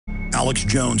Alex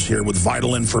Jones here with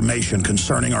vital information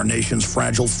concerning our nation's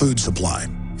fragile food supply.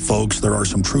 Folks, there are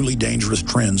some truly dangerous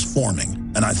trends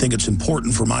forming, and I think it's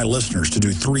important for my listeners to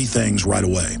do three things right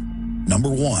away. Number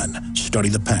one, study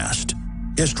the past.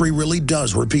 History really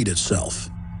does repeat itself.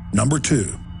 Number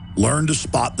two, learn to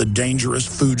spot the dangerous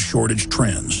food shortage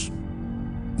trends.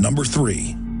 Number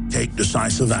three, take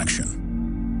decisive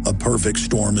action. A perfect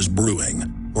storm is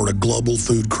brewing for a global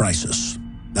food crisis.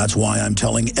 That's why I'm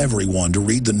telling everyone to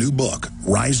read the new book,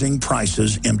 Rising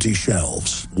Prices, Empty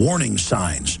Shelves. Warning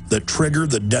signs that trigger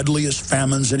the deadliest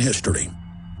famines in history.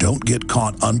 Don't get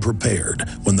caught unprepared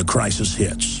when the crisis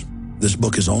hits. This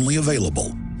book is only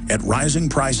available at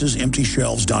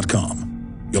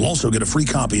risingpricesemptyshelves.com. You'll also get a free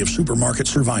copy of Supermarket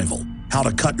Survival, How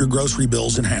to Cut Your Grocery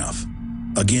Bills in Half.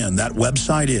 Again, that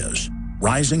website is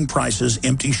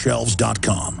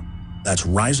risingpricesemptyshelves.com. That's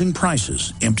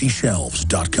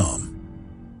risingpricesemptyshelves.com.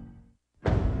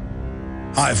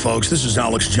 Hi, folks. This is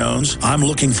Alex Jones. I'm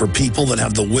looking for people that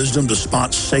have the wisdom to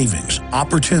spot savings,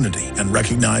 opportunity, and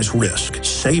recognize risk.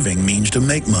 Saving means to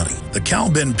make money. The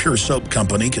Cal-Ben Pure Soap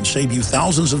Company can save you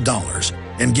thousands of dollars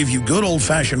and give you good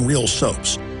old-fashioned real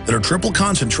soaps that are triple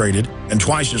concentrated and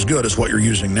twice as good as what you're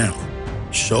using now.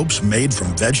 Soaps made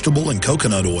from vegetable and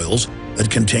coconut oils that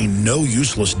contain no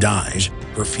useless dyes,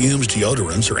 perfumes,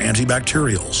 deodorants, or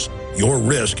antibacterials. Your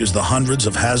risk is the hundreds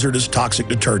of hazardous toxic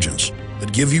detergents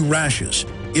that give you rashes,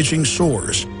 itching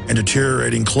sores, and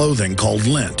deteriorating clothing called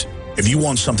lint. If you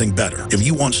want something better, if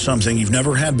you want something you've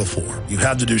never had before, you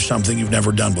have to do something you've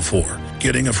never done before.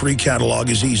 Getting a free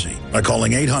catalog is easy by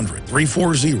calling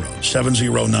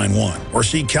 800-340-7091 or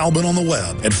see Cal-Ben on the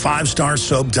web at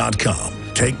 5starsoap.com.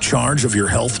 Take charge of your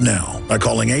health now by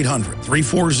calling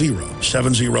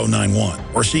 800-340-7091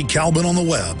 or see Cal-Ben on the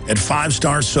web at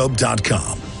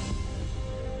 5starsoap.com.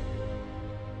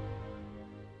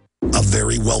 A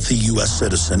very wealthy U.S.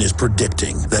 citizen is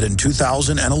predicting that in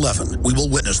 2011, we will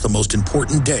witness the most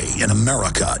important day in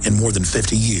America in more than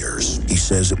 50 years. He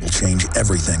says it will change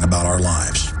everything about our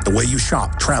lives. The way you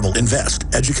shop, travel, invest,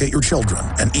 educate your children,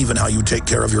 and even how you take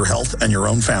care of your health and your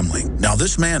own family. Now,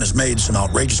 this man has made some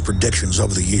outrageous predictions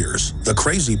over the years. The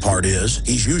crazy part is,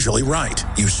 he's usually right.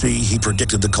 You see, he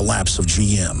predicted the collapse of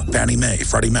GM, Fannie Mae,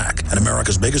 Freddie Mac, and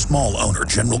America's biggest mall owner,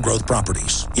 General Growth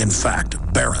Properties. In fact,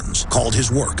 Barron's called his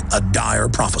work a dire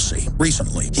prophecy.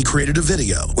 Recently, he created a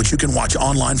video, which you can watch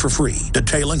online for free,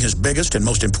 detailing his biggest and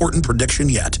most important prediction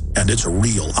yet. And it's a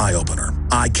real eye-opener.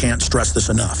 I can't stress this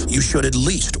enough. You should at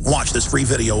least watch this free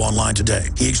video online today.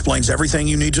 He explains everything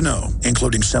you need to know,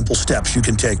 including simple steps you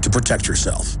can take to protect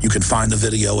yourself. You can find the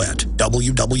video at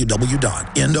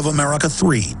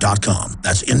www.endofamerica3.com.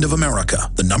 That's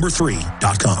endofamerica, the number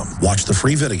 3.com. Watch the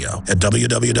free video at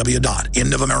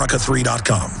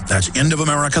www.endofamerica3.com. That's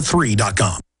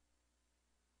endofamerica3.com.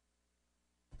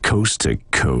 Coast to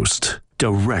coast,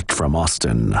 direct from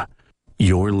Austin.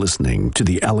 You're listening to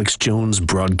the Alex Jones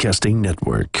Broadcasting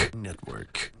Network.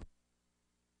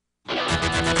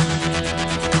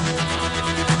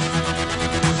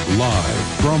 Live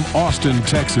from Austin,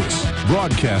 Texas,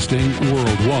 broadcasting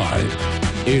worldwide,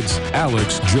 it's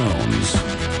Alex Jones.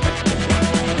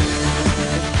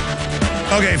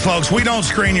 Okay, folks, we don't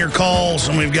screen your calls,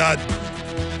 and we've got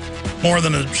more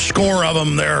than a score of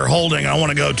them they're holding. I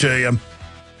want to go to you.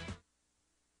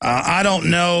 I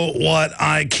don't know what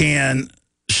I can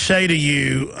say to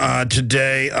you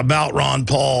today about Ron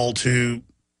Paul to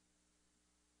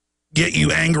get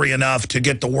you angry enough to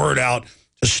get the word out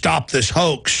to stop this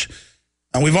hoax.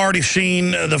 And we've already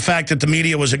seen the fact that the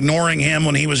media was ignoring him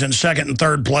when he was in second and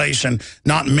third place and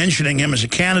not mentioning him as a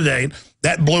candidate.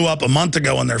 That blew up a month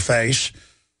ago in their face.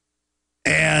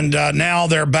 And now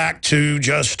they're back to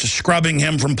just scrubbing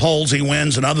him from polls he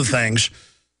wins and other things.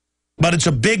 But it's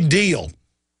a big deal.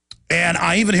 And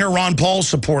I even hear Ron Paul's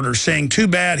supporters saying, too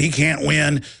bad he can't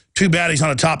win, too bad he's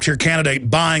not a top-tier candidate,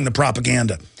 buying the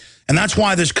propaganda. And that's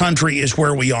why this country is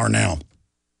where we are now.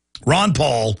 Ron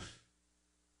Paul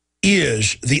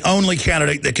is the only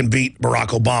candidate that can beat Barack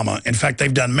Obama. In fact,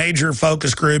 they've done major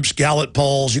focus groups, Gallup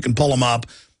polls, you can pull them up.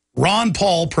 Ron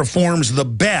Paul performs the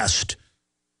best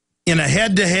in a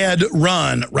head-to-head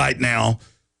run right now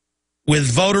with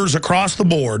voters across the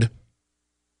board.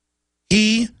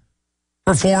 He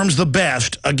performs the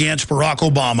best against Barack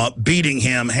Obama, beating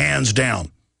him hands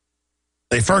down.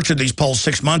 They first did these polls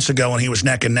 6 months ago, and he was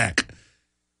neck and neck.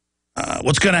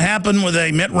 What's going to happen with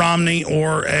a Mitt Romney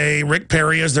or a Rick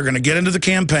Perry is they're going to get into the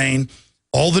campaign,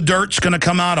 all the dirt's going to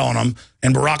come out on them,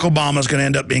 and Barack Obama's going to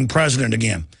end up being president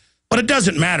again. But it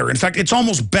doesn't matter. In fact, it's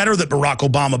almost better that Barack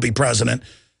Obama be president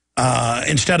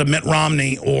instead of Mitt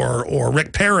Romney or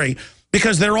Rick Perry,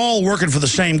 because they're all working for the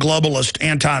same globalist,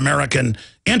 anti-American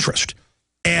interest.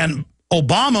 And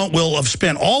Obama will have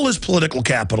spent all his political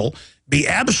capital, be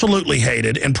absolutely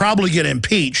hated, and probably get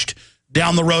impeached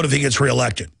down the road if he gets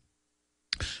reelected.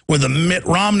 With a Mitt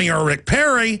Romney or Rick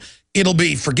Perry, it'll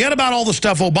be forget about all the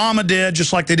stuff Obama did,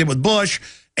 just like they did with Bush,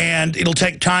 and it'll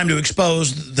take time to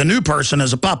expose the new person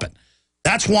as a puppet.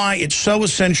 That's why it's so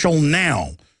essential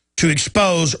now to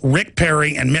expose Rick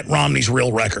Perry and Mitt Romney's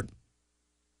real record.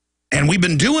 And we've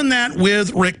been doing that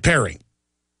with Rick Perry.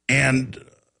 And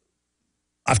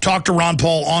I've talked to Ron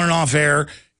Paul on and off air.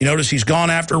 You notice he's gone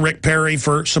after Rick Perry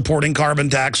for supporting carbon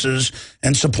taxes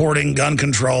and supporting gun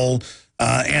control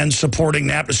and supporting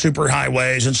NAPTA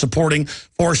superhighways and supporting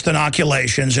forced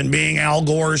inoculations and being Al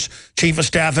Gore's chief of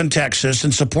staff in Texas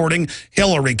and supporting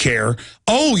Hillary Care.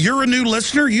 Oh, you're a new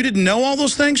listener? You didn't know all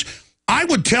those things? I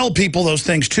would tell people those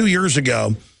things 2 years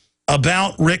ago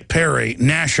about Rick Perry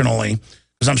nationally,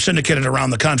 because I'm syndicated around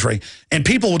the country, and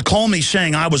people would call me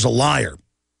saying I was a liar.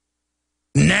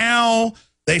 Now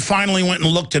they finally went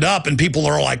and looked it up, and people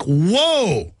are like,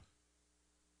 whoa.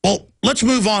 Well, let's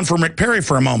move on from Rick Perry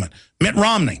for a moment. Mitt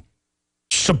Romney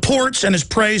supports and is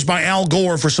praised by Al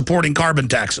Gore for supporting carbon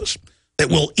taxes that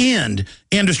will end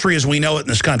industry as we know it in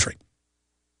this country.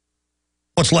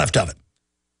 What's left of it.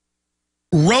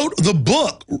 Wrote the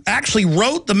book, actually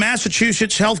wrote the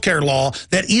Massachusetts healthcare law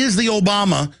that is the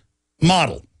Obama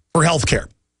model for healthcare.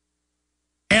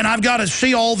 And I've got to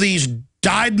see all these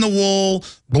dyed-in-the-wool,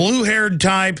 blue-haired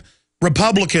type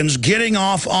Republicans getting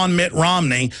off on Mitt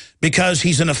Romney because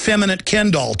he's an effeminate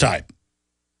Ken doll type.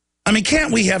 I mean,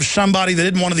 can't we have somebody that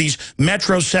isn't one of these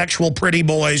metrosexual pretty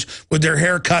boys with their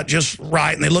hair cut just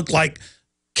right and they look like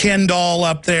Ken doll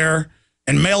up there,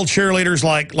 and male cheerleaders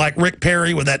like Rick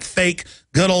Perry with that fake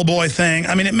good old boy thing?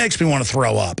 I mean, it makes me want to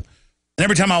throw up. And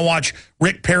every time I watch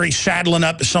Rick Perry saddling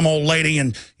up to some old lady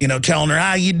and, you know, telling her,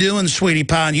 how you doing, sweetie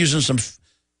pie, and using some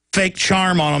fake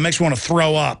charm on him, makes me want to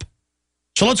throw up.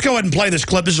 So let's go ahead and play this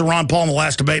clip. This is Ron Paul in the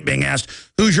last debate being asked,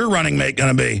 who's your running mate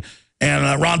going to be?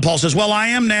 And Ron Paul says, well, I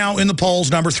am now in the polls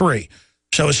 #3.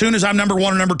 So as soon as I'm #1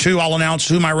 or #2, I'll announce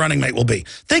who my running mate will be.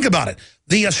 Think about it.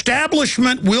 The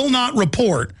establishment will not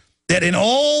report that in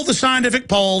all the scientific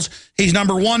polls, he's #1,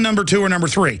 #2, or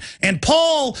 #3. And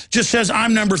Paul just says,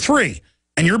 I'm #3.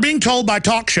 And you're being told by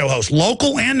talk show hosts,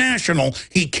 local and national,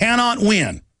 he cannot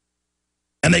win.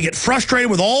 And they get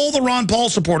frustrated with all the Ron Paul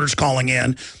supporters calling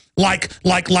in like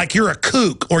you're a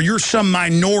kook or you're some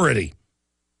minority.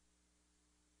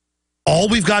 All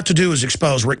we've got to do is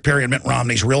expose Rick Perry and Mitt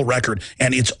Romney's real record,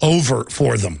 and it's over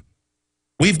for them.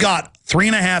 We've got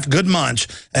 3.5 good months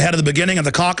ahead of the beginning of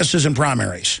the caucuses and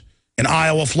primaries in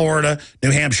Iowa, Florida, New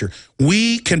Hampshire.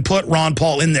 We can put Ron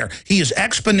Paul in there. He is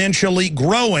exponentially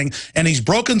growing, and he's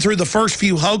broken through the first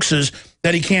few hoaxes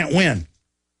that he can't win.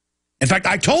 In fact,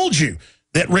 I told you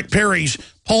that Rick Perry's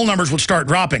poll numbers would start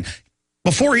dropping.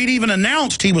 Before he'd even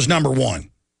announced he was #1.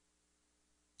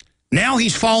 Now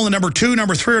he's fallen to #2,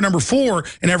 #3, or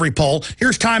 #4 in every poll.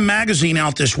 Here's Time Magazine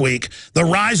out this week, the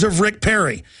rise of Rick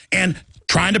Perry, and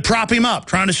trying to prop him up,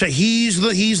 trying to say he's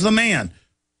the man.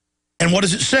 And what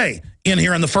does it say in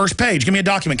here on the first page? Give me a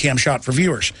document cam shot for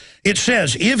viewers. It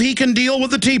says, if he can deal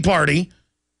with the Tea Party,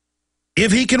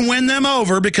 if he can win them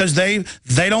over because they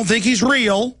don't think he's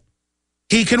real,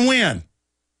 he can win.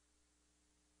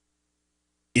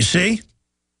 You see?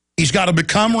 He's got to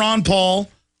become Ron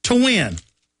Paul to win.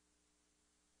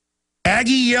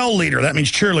 Aggie Yell leader, that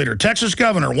means cheerleader, Texas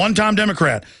governor, one-time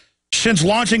Democrat. Since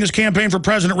launching his campaign for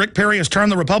president, Rick Perry has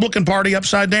turned the Republican Party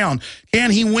upside down.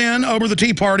 Can he win over the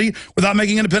Tea Party without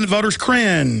making independent voters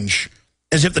cringe?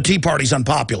 As if the Tea Party's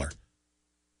unpopular.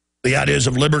 The ideas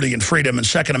of liberty and freedom and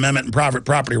Second Amendment and private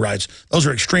property rights, those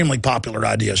are extremely popular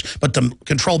ideas. But the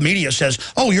controlled media says,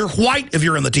 oh, you're white if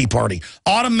you're in the Tea Party.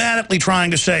 Automatically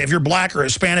trying to say if you're black or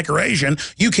Hispanic or Asian,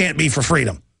 you can't be for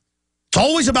freedom. It's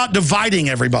always about dividing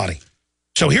everybody.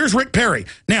 So here's Rick Perry.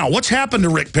 Now, what's happened to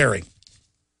Rick Perry?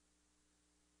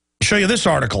 I'll show you this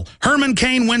article. Herman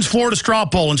Cain wins Florida straw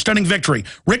poll in stunning victory.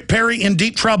 Rick Perry in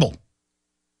deep trouble.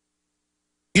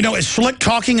 You know, as slick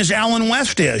talking as Alan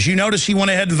West is, you notice he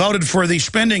went ahead and voted for the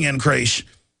spending increase,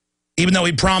 even though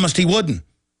he promised he wouldn't.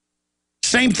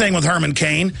 Same thing with Herman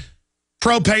Cain.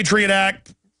 Pro-Patriot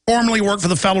Act, formerly worked for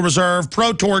the Federal Reserve,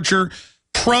 pro-torture,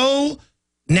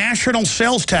 pro-national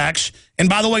sales tax. And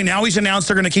by the way, now he's announced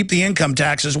they're going to keep the income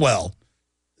tax as well.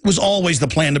 It was always the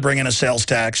plan to bring in a sales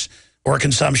tax or a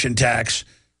consumption tax,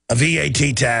 a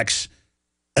VAT tax.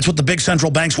 That's what the big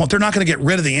central banks want. They're not going to get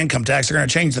rid of the income tax. They're going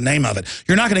to change the name of it.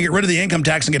 You're not going to get rid of the income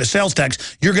tax and get a sales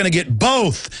tax. You're going to get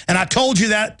both. And I told you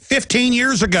that 15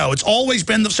 years ago. It's always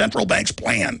been the central bank's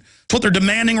plan. It's what they're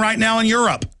demanding right now in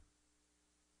Europe.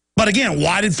 But again,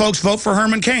 why did folks vote for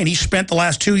Herman Cain? He spent the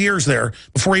last 2 years there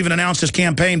before he even announced his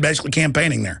campaign, basically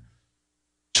campaigning there.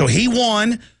 So he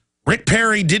won. Rick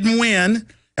Perry didn't win.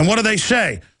 And what do they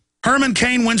say? Herman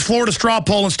Cain wins Florida straw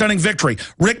poll in stunning victory.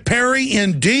 Rick Perry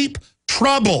in deep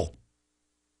trouble.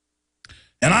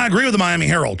 And I agree with the Miami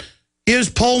Herald.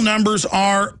 His poll numbers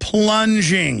are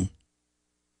plunging.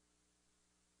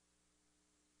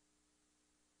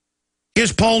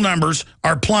 His poll numbers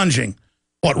are plunging.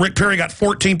 What, Rick Perry got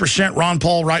 14%, Ron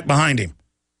Paul right behind him.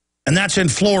 And that's in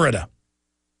Florida.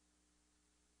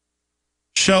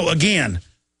 So again,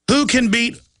 who can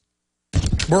beat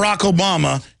Barack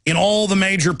Obama in all the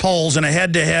major polls in a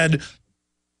head-to-head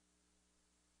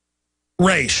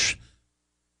race?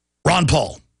 Ron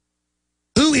Paul.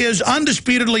 Who is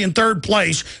undisputedly in third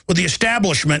place with the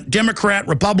establishment, Democrat,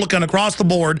 Republican, across the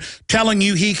board, telling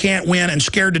you he can't win and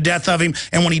scared to death of him,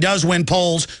 and when he does win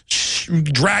polls,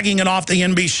 dragging it off the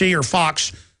NBC or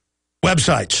Fox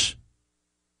websites?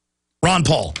 Ron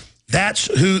Paul. That's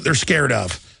who they're scared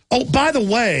of. Oh, by the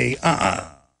way,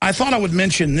 I thought I would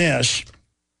mention this.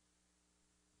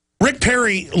 Rick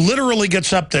Perry literally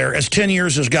gets up there as 10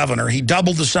 years as governor. He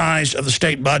doubled the size of the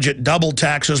state budget, doubled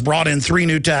taxes, brought in 3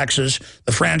 new taxes,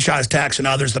 the franchise tax and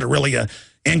others that are really an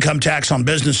income tax on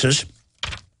businesses.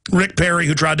 Rick Perry,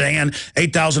 who tried to hand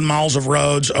 8,000 miles of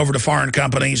roads over to foreign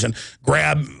companies and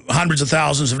grab hundreds of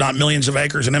thousands, if not millions of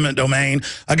acres in eminent domain.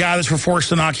 A guy that's for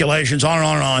forced inoculations, on and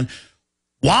on and on.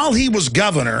 While he was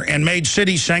governor and made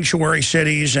cities sanctuary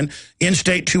cities and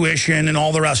in-state tuition and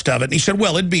all the rest of it, and he said,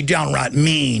 well, it'd be downright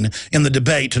mean in the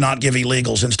debate to not give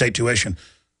illegals in-state tuition.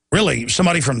 Really,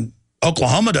 somebody from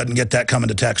Oklahoma doesn't get that coming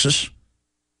to Texas.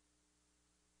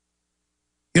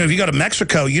 You know, if you go to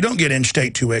Mexico, you don't get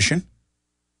in-state tuition.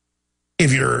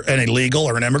 If you're an illegal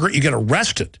or an immigrant, you get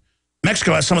arrested.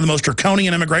 Mexico has some of the most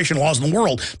draconian immigration laws in the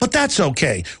world, but that's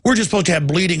okay. We're just supposed to have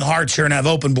bleeding hearts here and have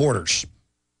open borders.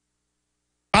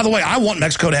 By the way, I want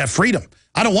Mexico to have freedom.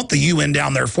 I don't want the UN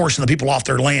down there forcing the people off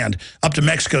their land up to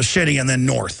Mexico City and then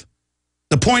north.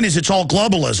 The point is it's all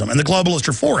globalism, and the globalists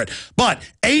are for it. But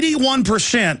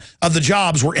 81% of the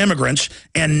jobs were immigrants,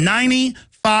 and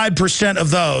 95%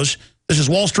 of those, this is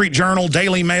Wall Street Journal,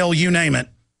 Daily Mail, you name it,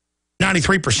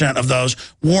 93% of those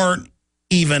weren't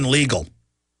even legal.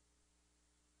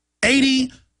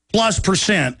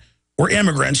 80+% were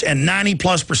immigrants and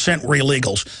 90+% were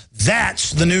illegals.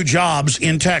 That's the new jobs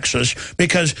in Texas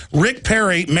because Rick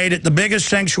Perry made it the biggest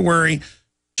sanctuary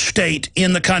state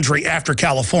in the country after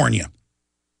California.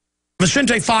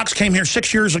 Vicente Fox came here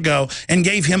 6 years ago and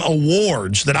gave him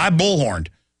awards that I bullhorned.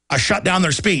 I shut down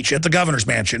their speech at the governor's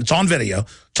mansion. It's on video.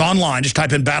 It's online. Just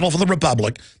type in Battle for the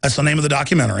Republic. That's the name of the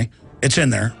documentary. It's in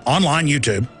there. Online,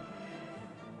 YouTube.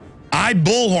 I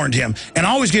bullhorned him, and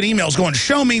I always get emails going,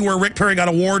 show me where Rick Perry got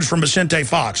awards from Vicente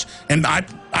Fox. And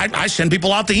I send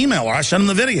people out the email, or I send them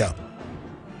the video.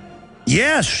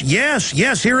 Yes,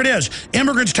 here it is.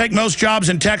 Immigrants take most jobs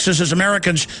in Texas as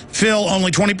Americans fill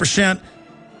only 20%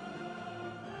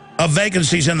 of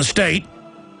vacancies in the state.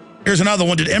 Here's another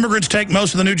one. Did immigrants take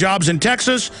most of the new jobs in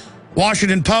Texas?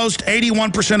 Washington Post,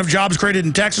 81% of jobs created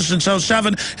in Texas since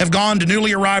 2007 have gone to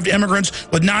newly arrived immigrants,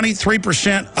 with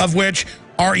 93% of which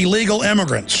are illegal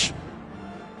immigrants.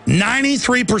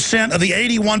 93% of the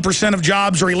 81% of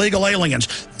jobs are illegal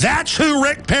aliens. That's who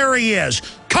Rick Perry is.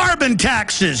 Carbon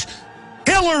taxes,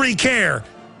 Hillary care.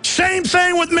 Same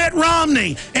thing with Mitt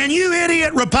Romney. And you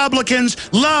idiot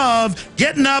Republicans love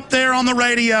getting up there on the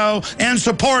radio and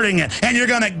supporting it. And you're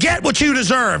going to get what you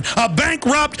deserve. A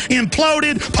bankrupt,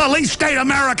 imploded, police state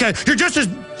America. You're just as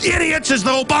idiots as the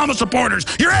Obama supporters.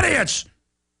 You're idiots.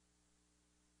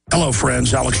 Hello,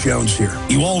 friends. Alex Jones here.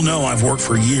 You all know I've worked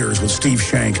for years with Steve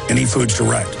Shank and eFoods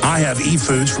Direct. I have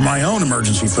eFoods for my own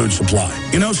emergency food supply.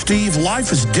 You know, Steve,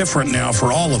 life is different now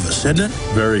for all of us, isn't it?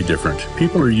 Very different.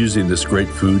 People are using this great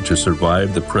food to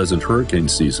survive the present hurricane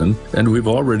season, and we've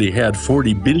already had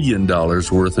 $40 billion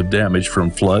worth of damage from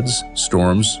floods,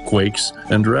 storms, quakes,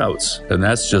 and droughts. And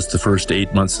that's just the first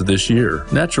 8 months of this year.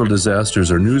 Natural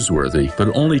disasters are newsworthy,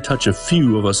 but only touch a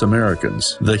few of us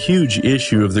Americans. The huge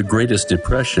issue of the Greatest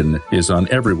Depression is on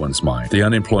everyone's mind. The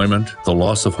unemployment, the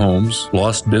loss of homes,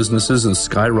 lost businesses, and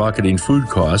skyrocketing food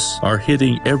costs are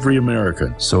hitting every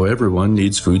American. So everyone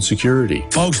needs food security.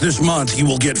 Folks, this month you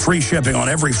will get free shipping on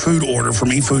every food order from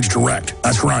eFoods Direct.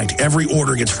 That's right. Every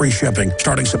order gets free shipping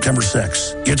starting September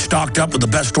 6th. Get stocked up with the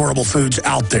best storable foods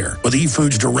out there with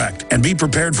eFoods Direct and be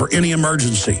prepared for any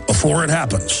emergency before it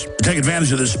happens. To take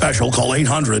advantage of this special, call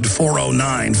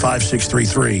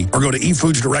 800-409-5633 or go to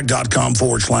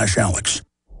efoodsdirect.com/Alex.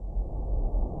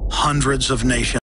 Hundreds of nations